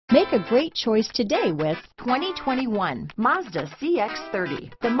Make a great choice today with 2021 Mazda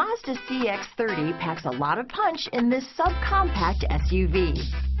CX-30. The Mazda CX-30 packs a lot of punch in this subcompact SUV.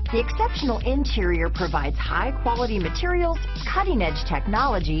 The exceptional interior provides high-quality materials, cutting-edge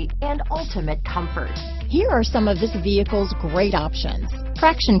technology, and ultimate comfort. Here are some of this vehicle's great options: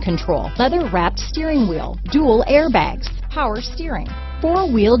 traction control, leather-wrapped steering wheel, dual airbags, power steering,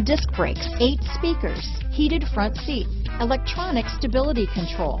 four-wheel disc brakes, 8 speakers, heated front seats, electronic stability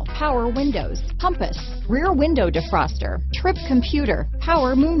control, power windows, compass, rear window defroster, trip computer,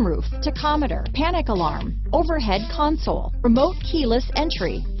 power moonroof, tachometer, panic alarm, overhead console, remote keyless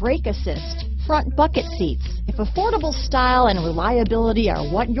entry, brake assist, front bucket seats. If affordable style and reliability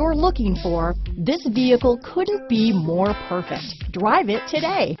are what you're looking for, this vehicle couldn't be more perfect. Drive it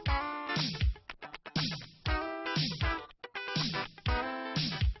today.